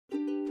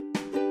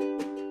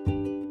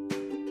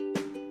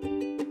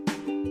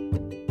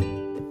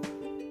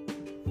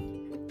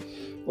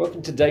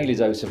Welcome to Daily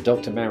Dose of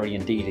Dr. Mary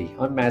and Dee Dee.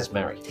 I'm Maz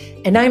Mary.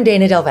 And I'm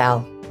Dana Del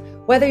Val.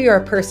 Whether you're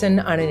a person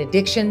on an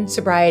addiction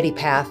sobriety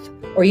path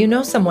or you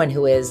know someone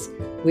who is,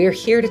 we're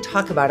here to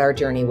talk about our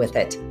journey with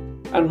it.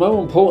 And more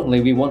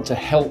importantly, we want to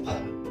help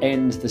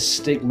end the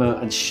stigma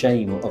and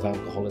shame of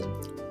alcoholism.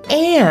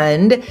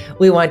 And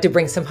we want to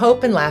bring some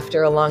hope and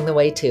laughter along the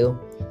way too.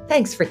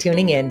 Thanks for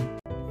tuning in.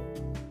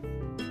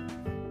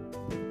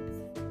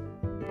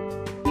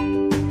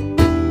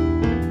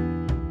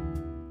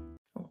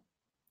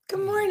 Good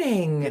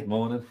morning. Good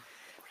morning.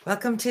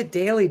 Welcome to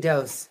Daily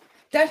Dose.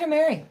 Dr.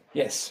 Mary.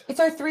 Yes. It's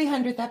our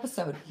 300th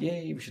episode.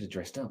 Yay, we should have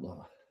dressed up,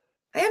 Laura.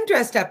 I am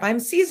dressed up. I'm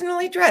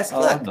seasonally dressed. Oh,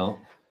 Look, I'm not.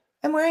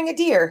 I'm wearing a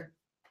deer.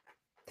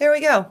 There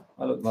we go.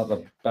 I look like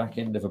the back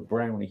end of a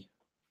brownie.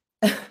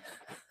 But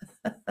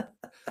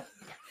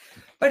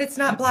it's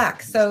not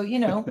black, so,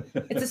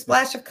 it's a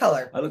splash of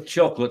color. I look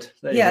chocolate.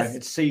 There Yes. you go.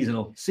 It's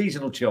seasonal.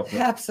 Seasonal chocolate.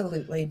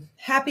 Absolutely.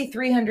 Happy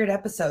 300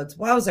 episodes.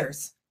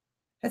 Wowzers.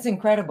 That's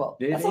incredible.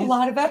 That's a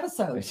lot of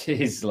episodes.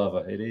 It is,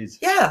 lover. It is.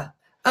 Yeah.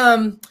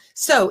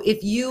 So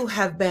if you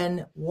have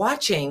been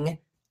watching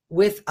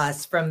with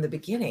us from the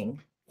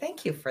beginning,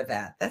 thank you for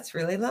that. That's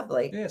really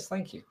lovely. Yes,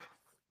 thank you.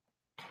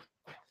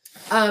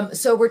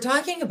 So we're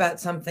talking about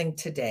something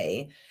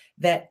today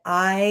that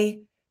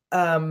I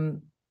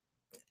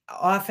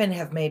often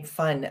have made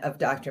fun of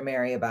Dr.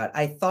 Mary about.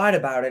 I thought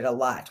about it a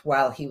lot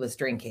while he was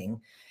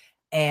drinking.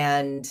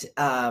 And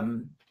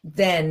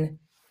then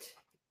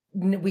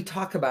we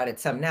talk about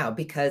it some now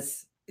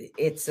because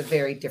it's a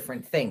very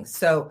different thing.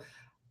 So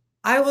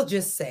I will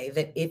just say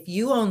that if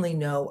you only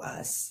know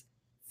us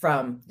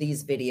from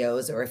these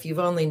videos, or if you've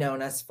only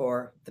known us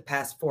for the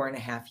past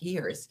 4.5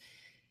 years,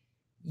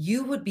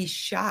 you would be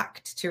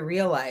shocked to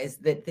realize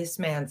that this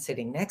man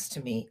sitting next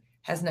to me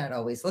has not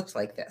always looked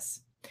like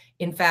this.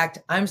 In fact,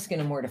 I'm just going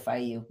to mortify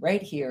you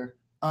right here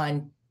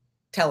on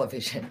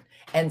television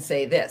and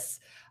say this.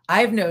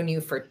 I've known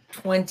you for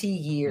 20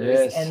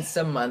 years and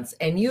some months,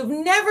 and you've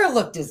never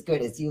looked as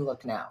good as you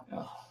look now.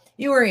 Oh.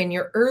 You were in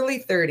your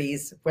early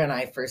 30s when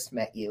I first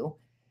met you.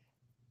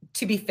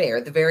 To be fair,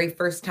 the very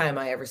first time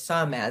I ever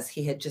saw Maz,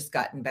 he had just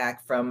gotten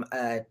back from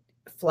a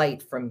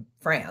flight from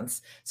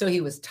France, so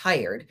he was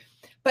tired.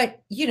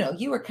 But,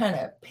 you were kind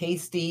of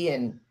pasty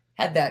and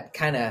had that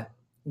kind of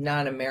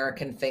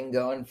non-American thing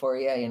going for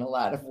you in a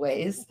lot of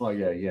ways. Oh,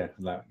 yeah.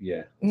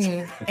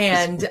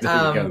 And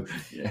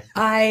Yeah.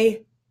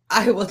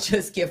 I will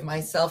just give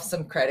myself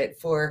some credit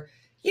for,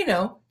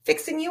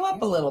 fixing you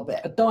up a little bit.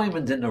 A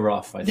diamond in the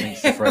rough, I think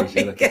is the phrase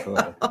you're looking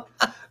for.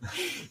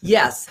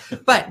 Yes.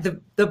 But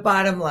the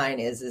bottom line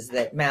is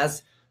that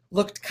Maz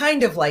looked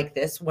kind of like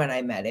this when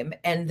I met him.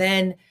 And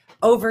then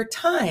over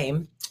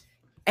time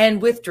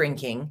and with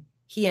drinking,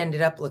 he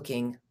ended up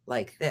looking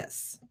like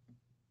this.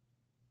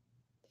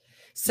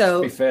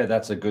 So to be fair,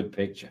 that's a good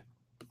picture.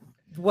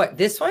 What,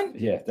 this one?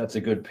 Yeah, that's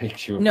a good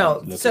picture.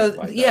 No, so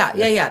like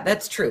yeah,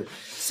 that's true.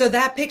 So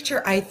that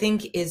picture I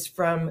think is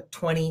from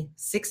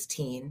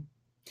 2016,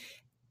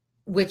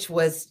 which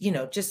was,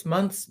 just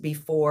months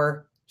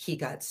before he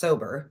got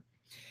sober.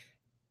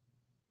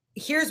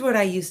 Here's what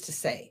I used to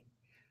say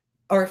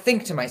or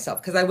think to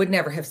myself, because I would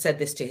never have said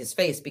this to his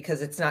face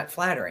because it's not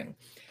flattering.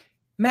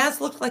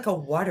 Maz looked like a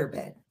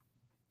waterbed.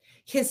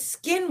 His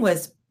skin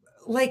was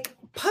like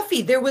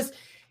puffy. There was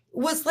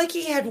like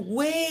he had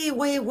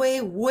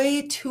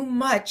way too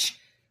much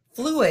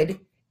fluid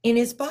in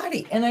his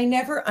body. And I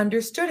never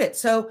understood it.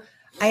 So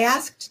I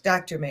asked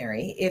Dr.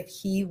 Mary if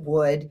he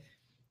would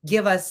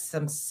give us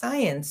some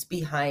science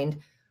behind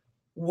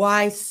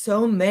why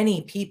so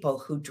many people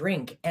who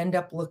drink end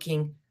up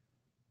looking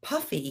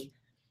puffy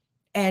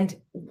and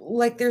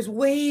like there's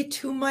way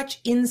too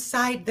much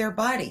inside their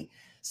body.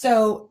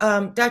 So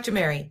Dr.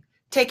 Mary,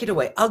 take it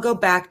away. I'll go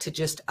back to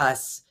just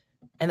us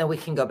and then we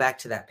can go back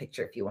to that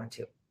picture if you want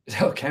to.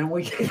 Oh, can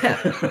we?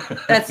 Yeah,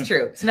 that's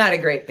true. It's not a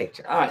great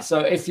picture. All right. So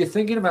if you're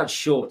thinking about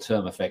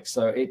short-term effects,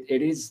 so it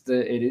is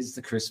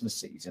the Christmas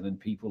season and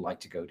people like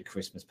to go to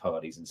Christmas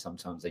parties and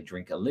sometimes they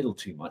drink a little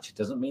too much. It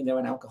doesn't mean they're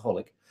an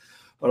alcoholic,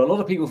 but a lot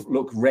of people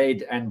look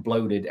red and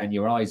bloated and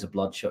your eyes are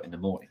bloodshot in the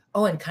morning.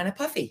 Oh, and kind of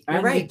puffy. You're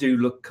and right. They do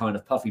look kind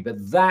of puffy,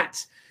 but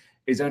that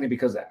is only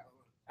because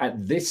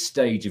at this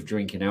stage of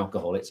drinking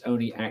alcohol, it's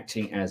only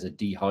acting as a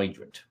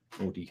dehydrant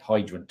or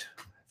dehydrant,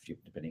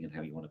 depending on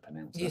how you want to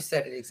pronounce it. You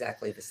said it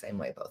exactly the same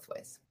way both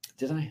ways.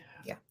 Did I?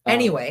 Yeah.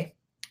 Anyway.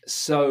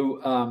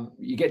 So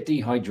you get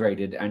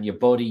dehydrated and your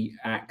body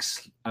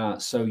acts,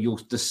 so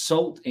the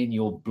salt in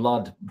your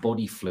blood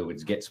body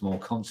fluids gets more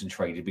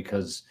concentrated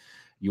because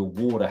your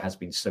water has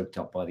been soaked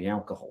up by the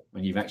alcohol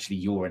and you've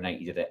actually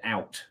urinated it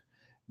out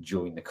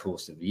during the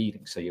course of the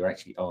eating. So you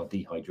actually are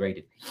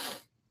dehydrated.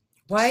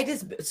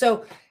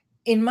 So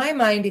in my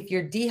mind, if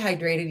you're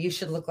dehydrated, you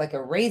should look like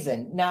a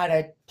raisin, not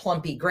a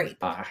plumpy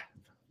grape.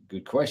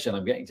 Good question.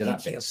 I'm getting to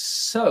that bit.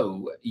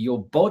 So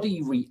your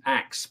body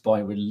reacts by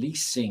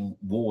releasing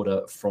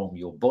water from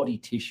your body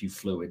tissue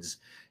fluids,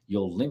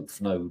 your lymph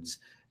nodes,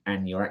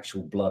 and your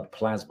actual blood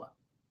plasma.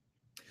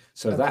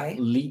 So that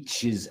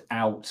leaches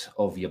out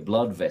of your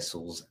blood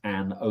vessels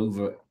and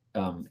over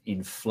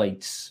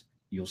inflates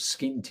your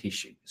skin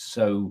tissue.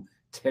 So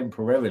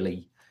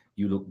temporarily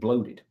you look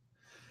bloated.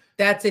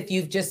 That's if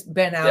you've just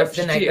been out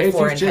the night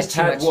before and had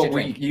too much to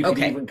drink. You could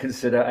even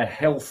consider a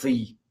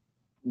healthy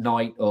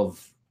night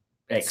of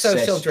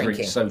excess social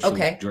drinking.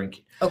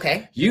 Drinking.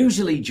 Okay.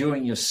 Usually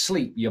during your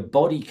sleep, your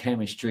body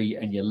chemistry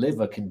and your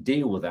liver can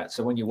deal with that.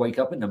 So when you wake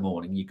up in the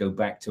morning, you go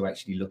back to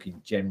actually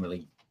looking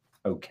generally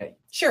okay.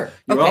 Sure.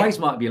 Your eyes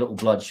might be a little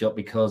bloodshot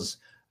because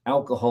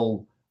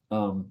alcohol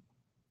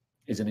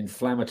is an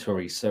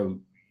inflammatory. So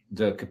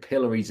the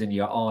capillaries in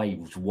your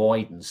eyes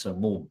widen, so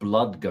more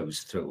blood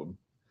goes through them.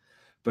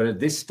 But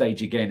at this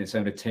stage, again, it's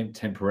only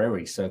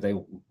temporary, so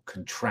they'll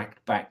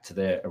contract back to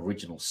their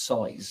original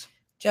size.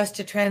 Just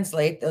to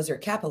translate, those are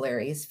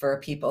capillaries for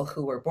people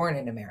who were born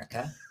in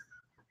America.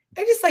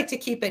 I just like to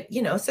keep it,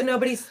 so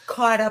nobody's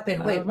caught up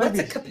in, wait, what's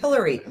a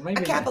capillary? A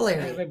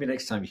capillary. Maybe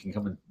next time you can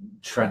come and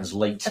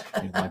translate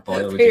in my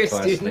biology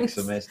class students. next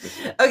semester.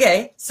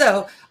 Okay,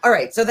 so, all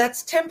right, so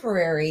that's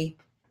temporary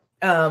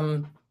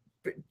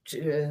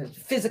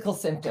physical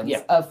symptoms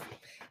of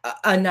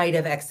a night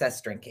of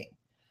excess drinking.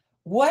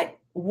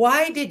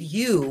 Why did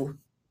you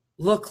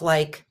look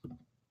like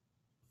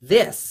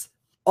this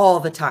all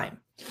the time?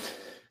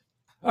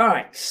 All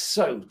right,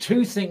 so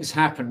two things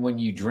happen when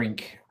you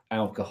drink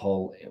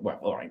alcohol. Well,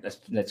 all right,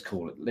 let's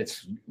call it.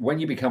 When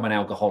you become an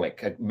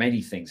alcoholic,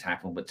 many things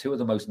happen, but two of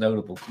the most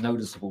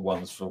noticeable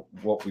ones for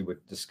what we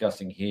were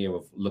discussing here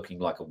of looking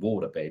like a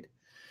waterbed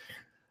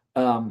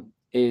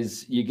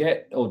is you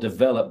get or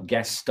develop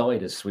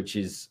gastritis, which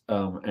is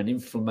an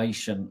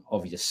inflammation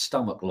of your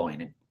stomach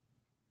lining.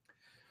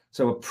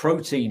 So a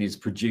protein is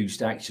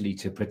produced actually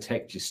to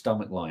protect your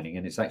stomach lining,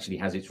 and it actually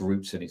has its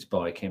roots in its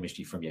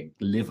biochemistry from your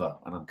liver.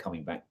 And I'm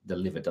coming back, the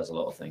liver does a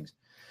lot of things.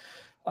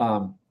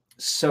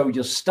 So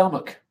your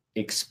stomach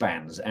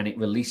expands and it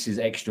releases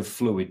extra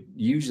fluid,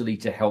 usually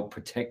to help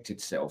protect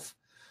itself.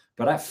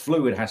 But that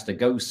fluid has to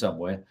go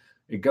somewhere.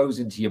 It goes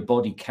into your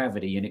body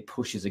cavity and it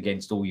pushes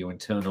against all your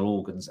internal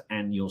organs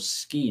and your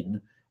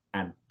skin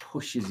and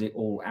pushes it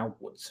all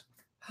outwards.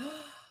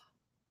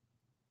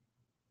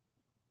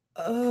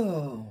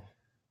 Oh.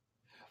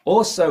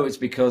 Also, it's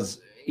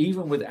because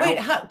even without... Wait,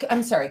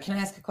 I'm sorry. Can I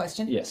ask a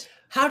question? Yes.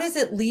 How does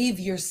it leave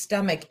your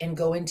stomach and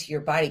go into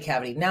your body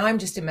cavity? Now I'm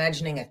just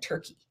imagining a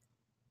turkey.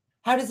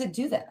 How does it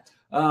do that?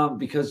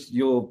 Because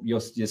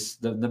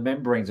the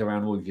membranes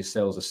around all of your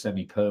cells are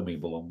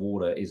semi-permeable, and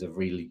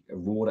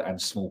water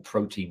and small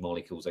protein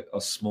molecules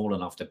are small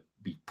enough to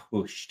be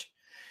pushed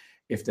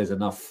if there's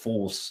enough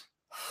force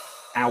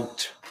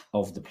out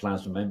of the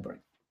plasma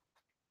membrane.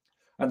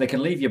 And they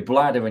can leave your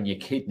bladder and your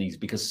kidneys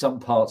because some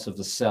parts of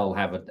the cell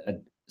have a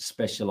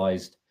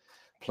specialized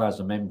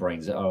plasma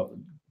membranes that are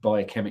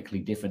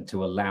biochemically different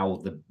to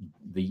allow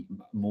the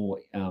more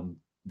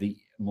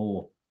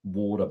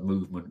water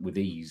movement with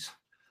ease,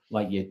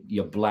 like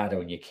your bladder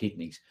and your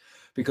kidneys.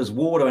 Because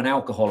water and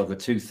alcohol are the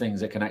two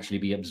things that can actually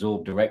be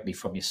absorbed directly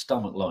from your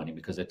stomach lining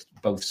because it's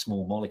both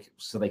small molecules,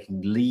 so they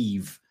can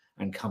leave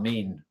and come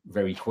in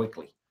very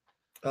quickly.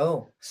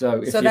 Oh,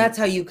 so that's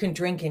how you can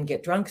drink and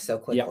get drunk so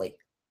quickly. Yep.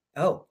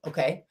 Oh,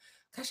 okay.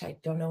 Gosh, I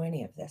don't know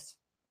any of this.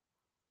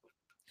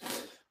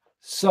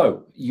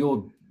 So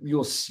your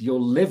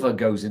liver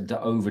goes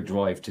into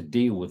overdrive to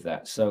deal with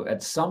that. So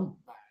at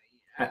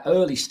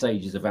early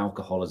stages of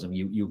alcoholism,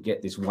 you'll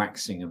get this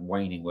waxing and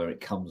waning where it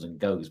comes and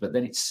goes, but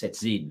then it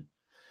sets in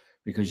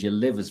because your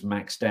liver's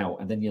maxed out,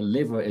 and then your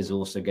liver is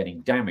also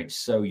getting damaged.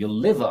 So your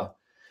liver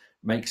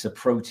makes a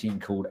protein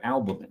called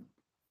albumin,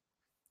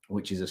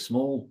 which is a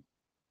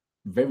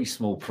very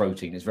small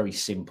protein. It's very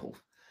simple.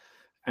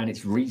 And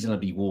it's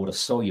reasonably water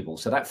soluble.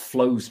 So that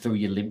flows through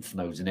your lymph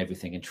nodes and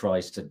everything and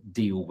tries to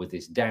deal with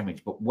this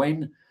damage. But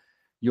when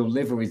your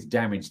liver is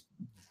damaged,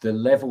 the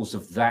levels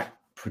of that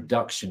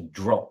production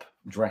drop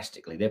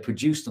drastically. They're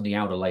produced on the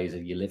outer layers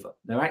of your liver.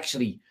 Now,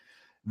 actually,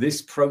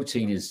 this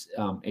protein is,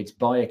 its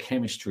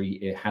biochemistry,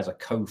 it has a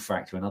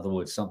cofactor, in other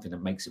words, something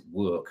that makes it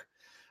work.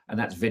 And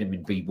that's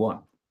vitamin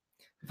B1.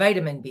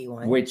 Vitamin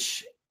B1.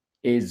 Which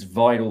is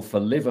vital for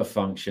liver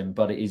function,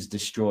 but it is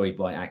destroyed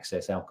by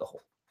excess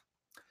alcohol.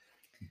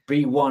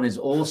 B1 is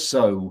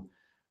also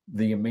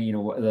the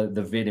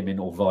vitamin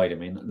or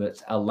vitamin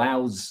that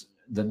allows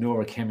the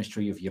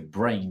neurochemistry of your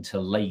brain to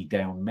lay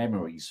down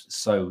memories.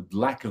 So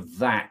lack of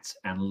that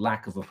and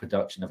lack of a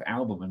production of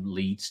albumin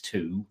leads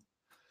to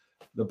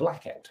the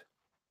blackout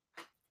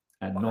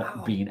and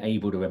not being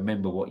able to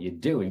remember what you're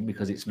doing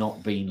because it's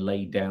not being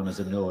laid down as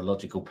a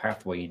neurological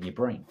pathway in your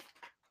brain.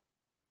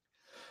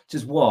 Which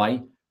is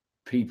why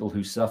people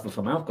who suffer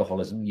from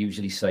alcoholism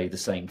usually say the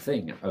same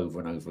thing over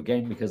and over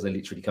again because they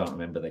literally can't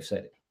remember they've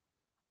said it.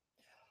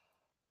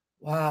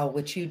 Wow,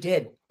 which you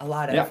did a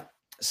lot of. Yeah.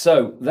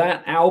 So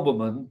that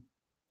albumin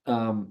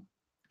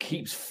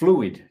keeps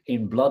fluid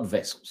in blood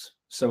vessels.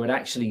 So it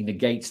actually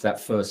negates that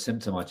first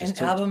symptom I just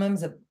talked.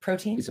 Albumin's a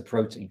protein? It's a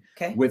protein.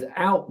 Okay.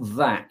 Without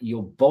that,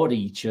 your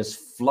body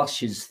just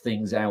flushes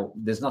things out.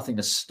 There's nothing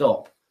to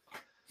stop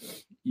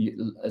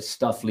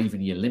stuff leaving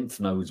your lymph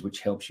nodes,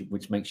 which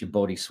makes your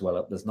body swell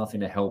up. There's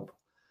nothing to help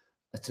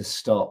to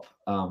stop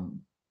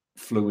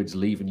fluids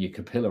leaving your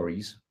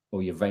capillaries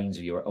or your veins,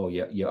 or your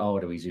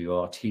arteries, or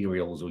your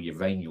arterioles, or your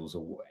venules,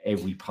 or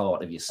every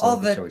part of your all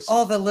circulatory the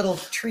system. little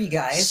tree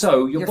guys.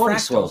 So your body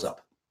swells fractals.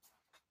 up.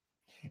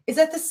 Is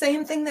that the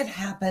same thing that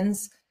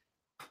happens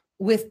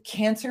with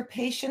cancer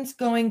patients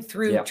going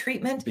through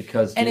treatment?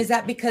 And is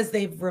that because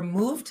they've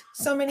removed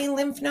so many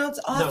lymph nodes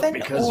often?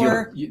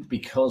 No,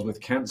 because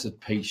with cancer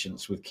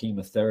patients with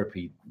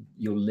chemotherapy,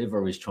 your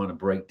liver is trying to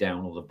break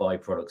down all the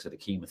byproducts of the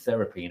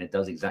chemotherapy, and it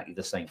does exactly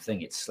the same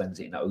thing. It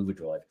sends it into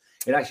overdrive.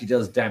 It actually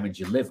does damage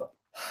your liver.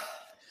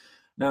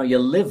 Now,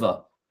 your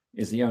liver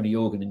is the only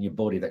organ in your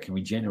body that can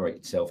regenerate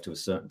itself to a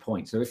certain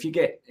point. So if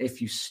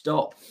you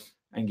stop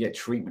and get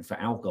treatment for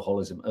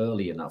alcoholism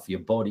early enough,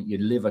 your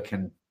liver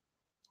can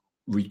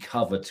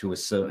recover to a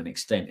certain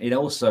extent. It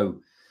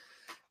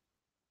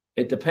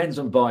depends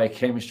on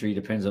biochemistry.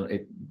 Depends on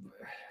it.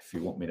 If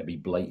you want me to be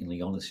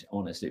blatantly honest,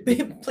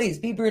 please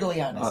be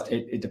brutally honest.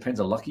 It depends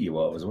how lucky you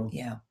are as well.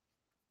 Yeah,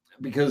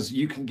 because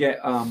you can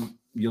get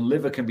your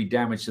liver can be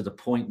damaged to the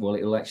point where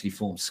it'll actually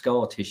form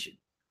scar tissue,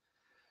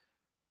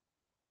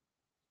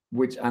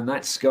 and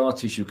that scar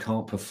tissue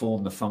can't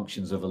perform the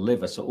functions of a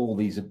liver. So all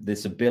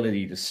this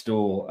ability to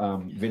store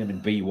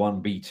vitamin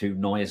B1, B2,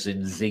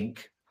 niacin,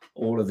 zinc,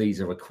 all of these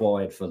are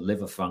required for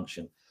liver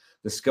function.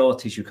 The scar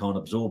tissue can't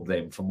absorb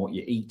them from what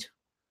you eat.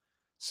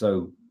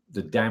 So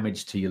the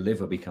damage to your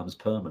liver becomes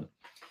permanent.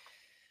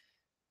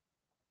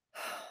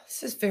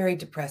 This is very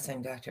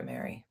depressing, Dr.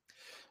 Mary.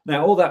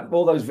 Now,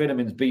 all those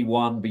vitamins,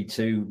 B1,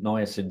 B2,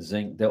 niacin,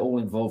 zinc, they're all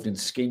involved in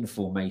skin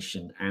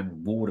formation and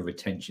water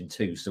retention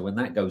too. So when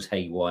that goes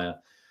haywire,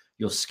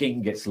 your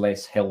skin gets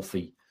less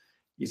healthy.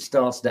 It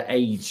starts to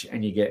age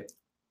and you get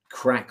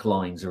crack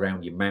lines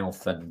around your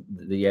mouth and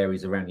the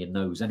areas around your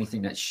nose.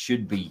 Anything that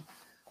should be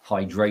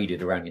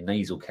hydrated around your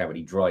nasal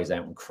cavity dries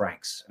out and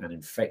cracks, and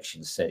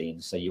infections set in.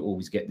 So you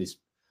always get this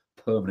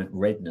permanent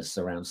redness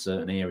around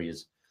certain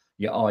areas.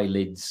 Your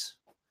eyelids,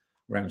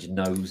 around your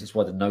nose. That's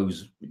why the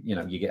nose,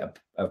 you get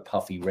a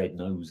puffy red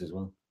nose as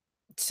well.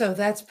 So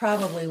that's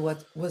probably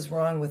what was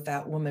wrong with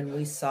that woman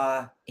we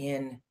saw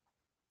in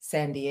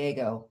San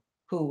Diego,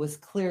 who was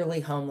clearly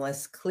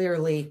homeless,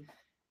 clearly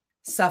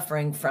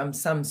suffering from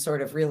some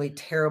sort of really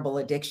terrible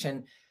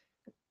addiction.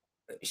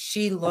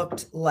 She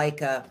looked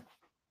like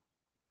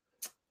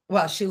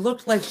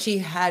she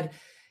had,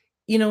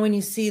 when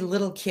you see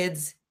little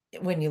kids,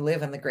 when you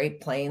live in the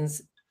Great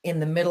Plains in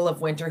the middle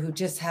of winter, who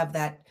just have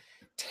that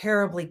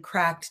terribly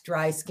cracked,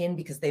 dry skin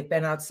because they've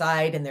been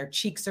outside and their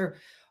cheeks are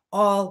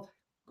all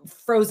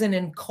frozen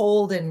and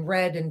cold and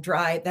red and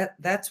dry.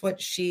 That's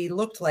what she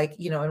looked like,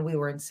 and we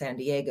were in San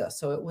Diego.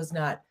 So it was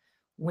not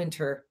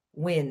winter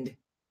wind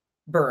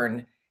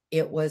burn.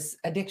 It was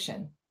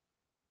addiction.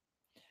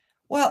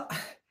 Well,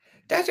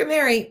 Dr.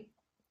 Mary,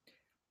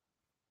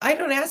 I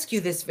don't ask you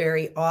this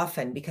very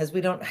often because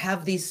we don't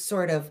have these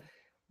sort of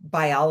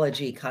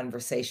biology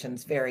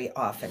conversations very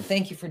often.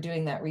 Thank you for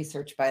doing that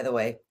research, by the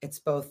way. It's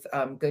both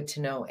good to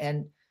know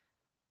and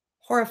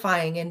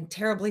horrifying and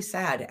terribly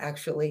sad,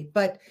 actually.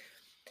 But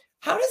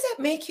how does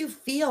that make you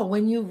feel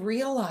when you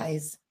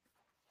realize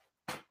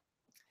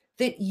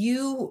that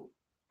you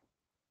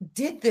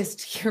did this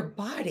to your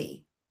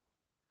body?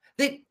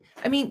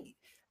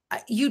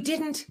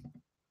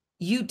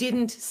 You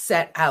didn't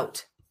set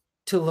out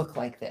to look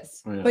like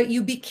this, but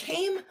you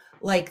became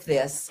like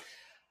this.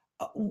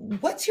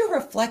 What's your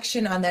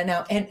reflection on that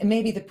now? And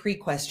maybe the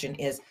pre-question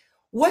is,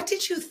 what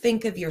did you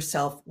think of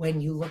yourself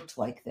when you looked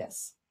like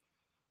this?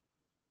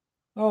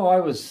 Oh, I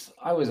was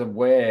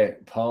aware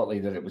partly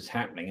that it was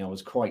happening. I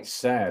was quite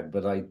sad,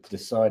 but I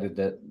decided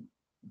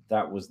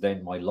that was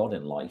then my lot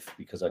in life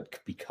because I'd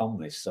become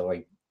this. So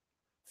I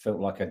felt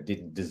like I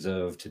didn't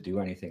deserve to do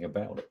anything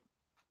about it.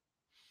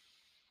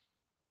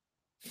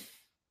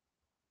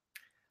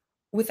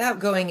 Without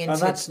going into,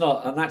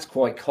 and that's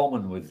quite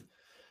common with.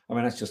 I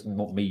mean, that's just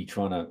not me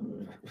trying to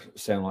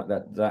sound like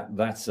that.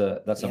 That's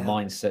a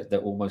mindset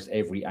that almost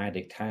every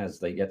addict has.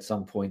 They at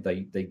some point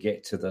they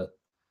get to the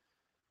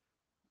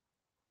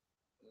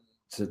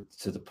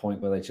point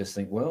where they just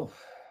think, well,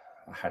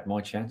 I had my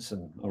chance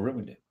and I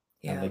ruined it,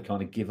 and they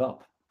kind of give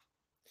up.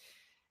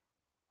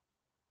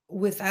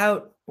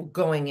 Without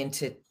going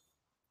into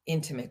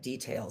intimate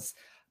details,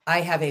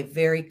 I have a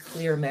very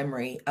clear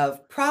memory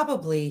of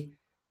probably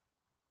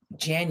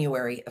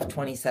January of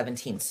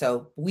 2017,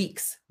 so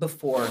weeks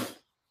before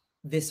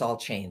this all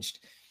changed.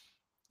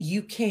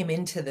 You came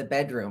into the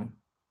bedroom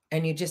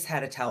and you just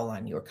had a towel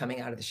on. You were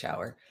coming out of the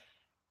shower.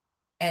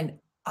 And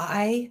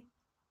I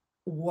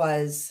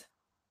was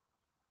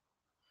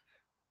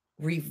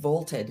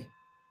revolted.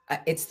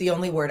 It's the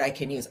only word I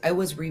can use. I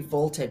was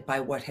revolted by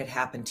what had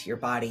happened to your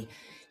body.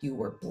 You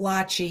were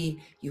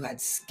blotchy. You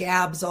had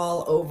scabs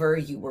all over.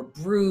 You were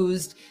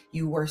bruised.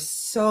 You were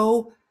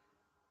so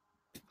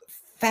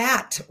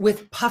fat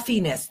with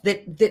puffiness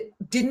that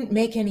didn't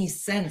make any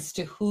sense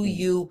to who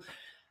you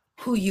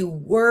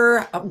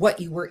were, what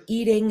you were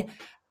eating.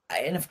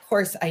 And of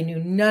course, I knew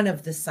none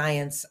of the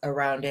science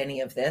around any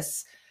of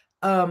this.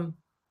 And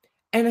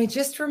I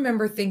just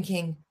remember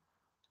thinking,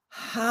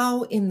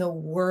 how in the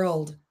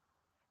world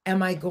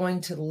am I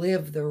going to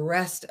live the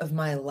rest of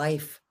my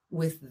life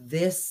with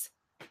this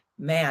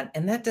man?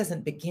 And that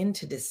doesn't begin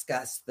to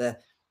discuss the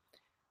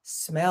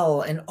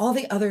smell and all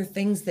the other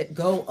things that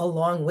go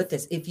along with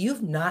this. If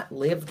you've not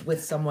lived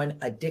with someone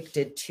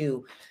addicted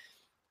to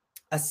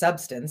a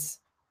substance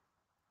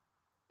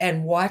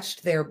and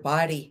watched their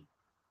body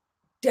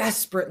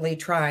desperately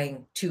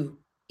trying to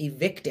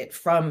evict it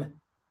from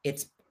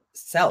its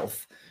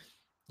self,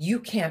 you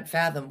can't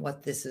fathom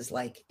what this is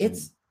like.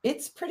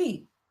 It's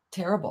pretty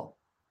terrible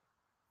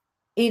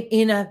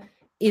in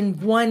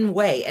one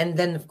way. And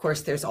then of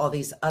course there's all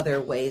these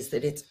other ways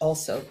that it's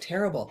also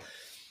terrible.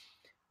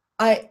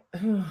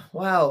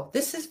 Wow,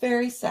 this is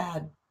very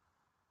sad.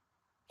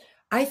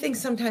 I think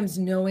sometimes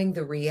knowing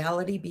the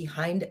reality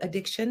behind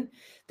addiction,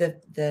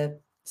 the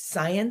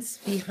science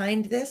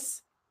behind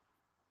this,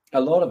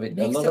 a lot of it,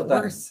 makes it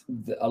worse.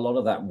 A lot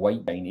of that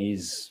weight gain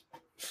is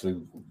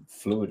through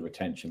fluid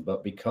retention.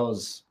 But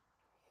because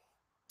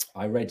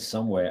I read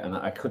somewhere, and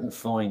I couldn't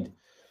find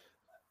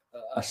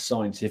a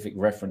scientific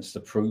reference to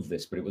prove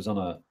this, but it was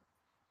on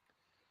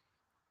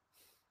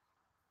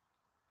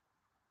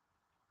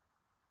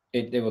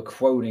they were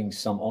quoting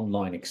some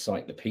online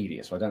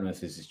encyclopedia, so I don't know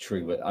if this is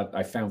true, but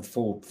I found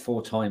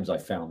four times I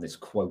found this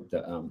quote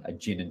that a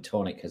gin and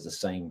tonic has the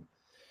same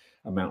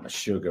amount of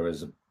sugar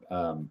as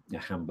a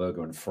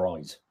hamburger and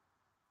fries.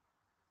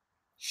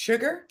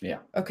 Sugar? Yeah.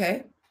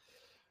 Okay.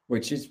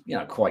 Which is,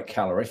 quite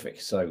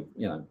calorific. So,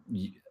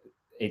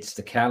 it's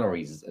the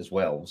calories as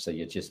well. So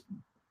you're just...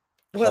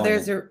 Well,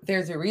 there's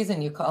a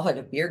reason you call it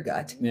a beer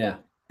gut. Yeah.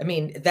 I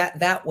mean,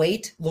 that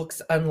weight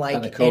looks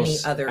unlike any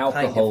other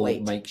kind of weight. Alcohol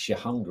makes you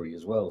hungry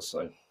as well.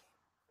 So,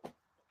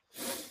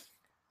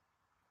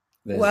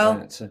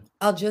 well,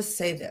 I'll just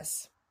say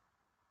this.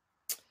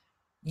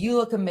 You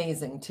look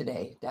amazing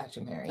today, Dr.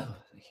 Mary. Oh,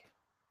 thank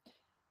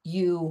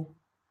you.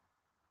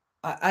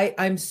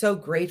 I'm so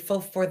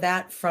grateful for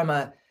that from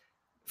a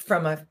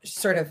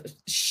sort of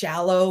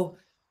shallow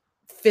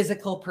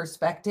physical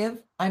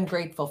perspective. I'm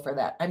grateful for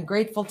that. I'm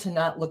grateful to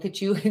not look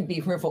at you and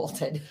be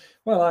revolted.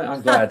 Well,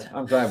 I'm glad.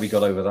 I'm glad we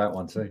got over that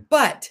one too.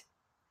 But,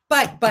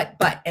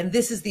 and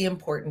this is the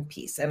important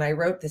piece. And I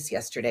wrote this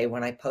yesterday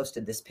when I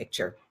posted this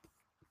picture.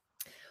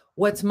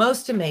 What's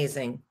most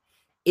amazing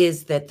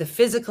is that the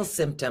physical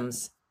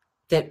symptoms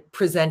that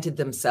presented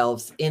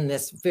themselves in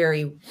this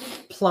very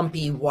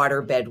plumpy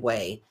waterbed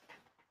way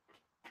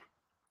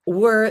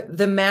were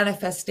the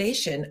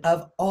manifestation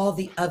of all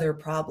the other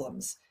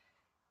problems.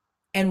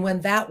 And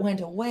when that went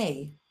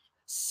away,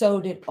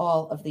 so did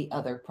all of the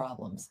other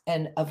problems.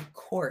 And of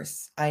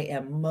course, I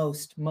am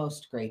most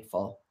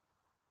grateful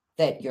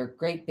that your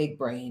great big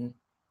brain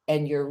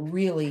and your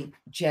really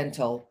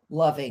gentle,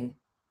 loving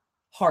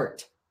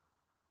heart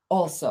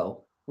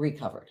also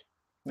recovered.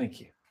 Thank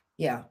you.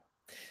 Yeah.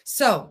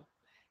 So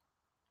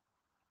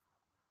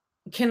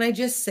can I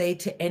just say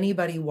to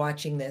anybody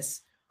watching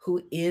this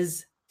who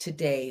is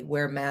today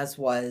where Maz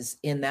was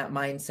in that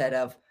mindset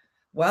of,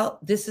 well,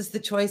 this is the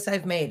choice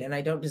I've made and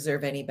I don't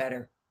deserve any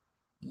better.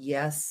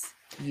 Yes,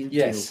 you do.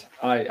 Yes,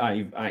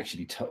 I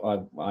actually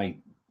I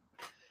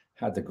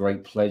had the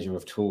great pleasure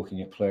of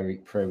talking at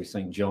Prairie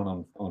St.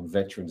 John on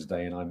Veterans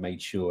Day, and I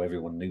made sure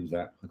everyone knew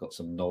that. I got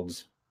some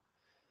nods.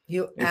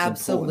 You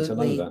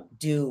absolutely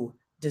do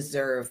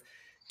deserve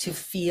to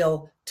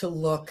feel, to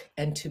look,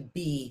 and to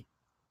be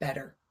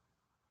better.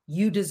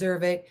 You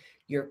deserve it.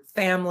 Your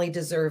family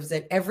deserves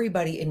it.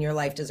 Everybody in your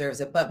life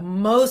deserves it, but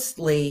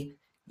mostly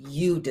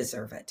you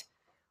deserve it.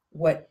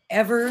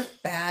 Whatever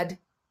bad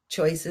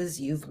choices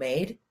you've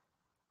made,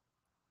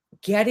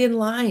 get in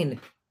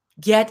line.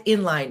 Get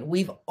in line.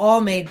 We've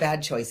all made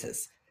bad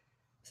choices.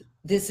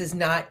 This is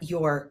not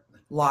your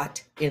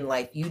lot in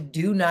life. You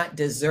do not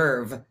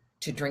deserve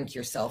to drink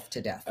yourself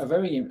to death. A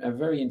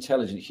very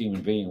intelligent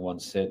human being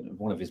once said,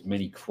 one of his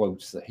many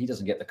quotes that he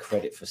doesn't get the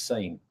credit for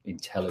saying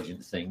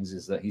intelligent things,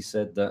 is that he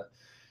said that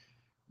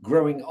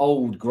growing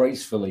old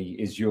gracefully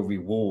is your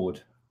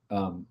reward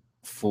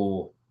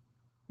for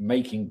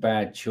making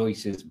bad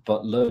choices,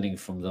 but learning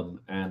from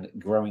them, and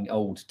growing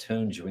old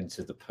turns you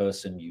into the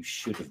person you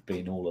should have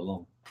been all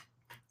along.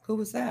 Who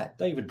was that?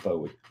 David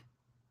Bowie.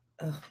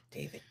 Oh,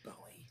 David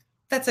Bowie.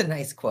 That's a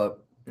nice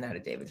quote. Not a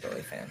David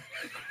Bowie fan,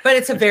 but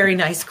it's a very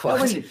nice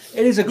quote. It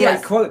is a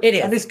great quote. It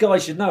is. And this guy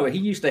should know it. He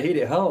used to hit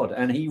it hard,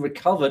 and he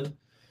recovered.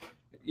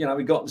 He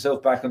got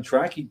himself back on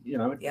track.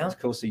 Of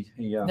course, he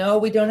no,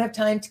 we don't have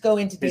time to go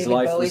into his David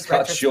life Bowie's was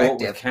cut short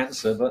with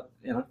cancer, but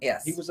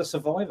yes, he was a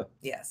survivor.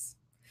 Yes.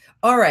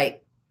 All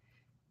right.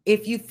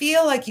 If you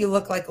feel like you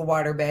look like a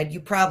waterbed,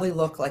 you probably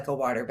look like a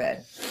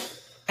waterbed.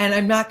 And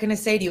I'm not going to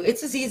say to you,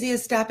 it's as easy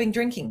as stopping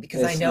drinking,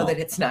 because I know that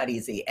it's not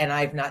easy. And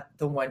I'm not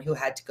the one who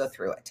had to go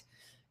through it.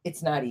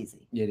 It's not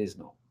easy. It is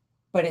not.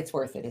 But it's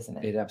worth it, isn't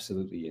it? It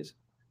absolutely is.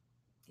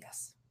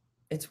 Yes,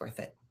 it's worth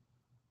it.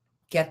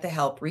 Get the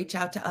help. Reach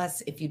out to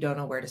us if you don't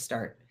know where to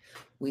start.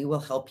 We will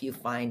help you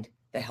find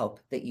the help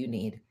that you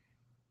need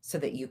so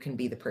that you can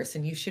be the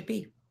person you should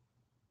be.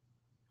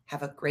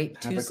 Have a great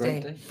Tuesday.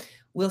 A great day.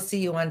 We'll see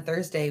you on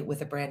Thursday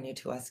with a brand new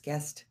To Us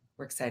guest.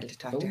 We're excited to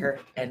talk to her,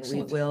 and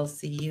excellent. We will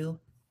see you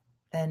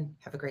then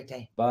have a great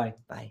day. Bye.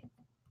 Bye.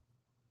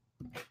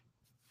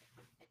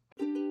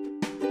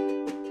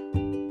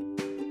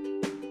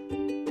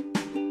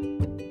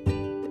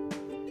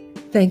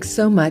 Thanks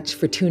so much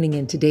for tuning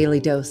in to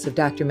Daily Dose of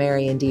Dr.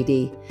 Mary and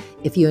DD.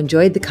 If you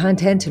enjoyed the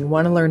content and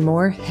want to learn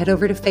more, head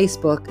over to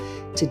Facebook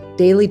to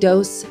Daily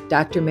Dose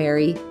Dr.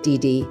 Mary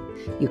DD.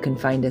 You can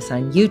find us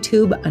on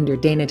YouTube under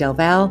Dana Del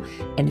Val.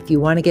 And if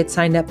you want to get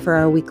signed up for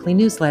our weekly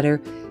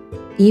newsletter,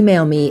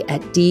 email me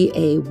at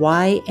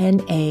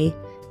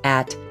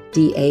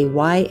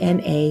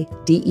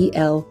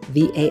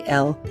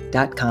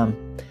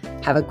dayna@daynadelval.com.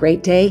 Have a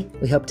great day.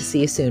 We hope to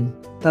see you soon.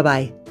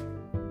 Bye-bye.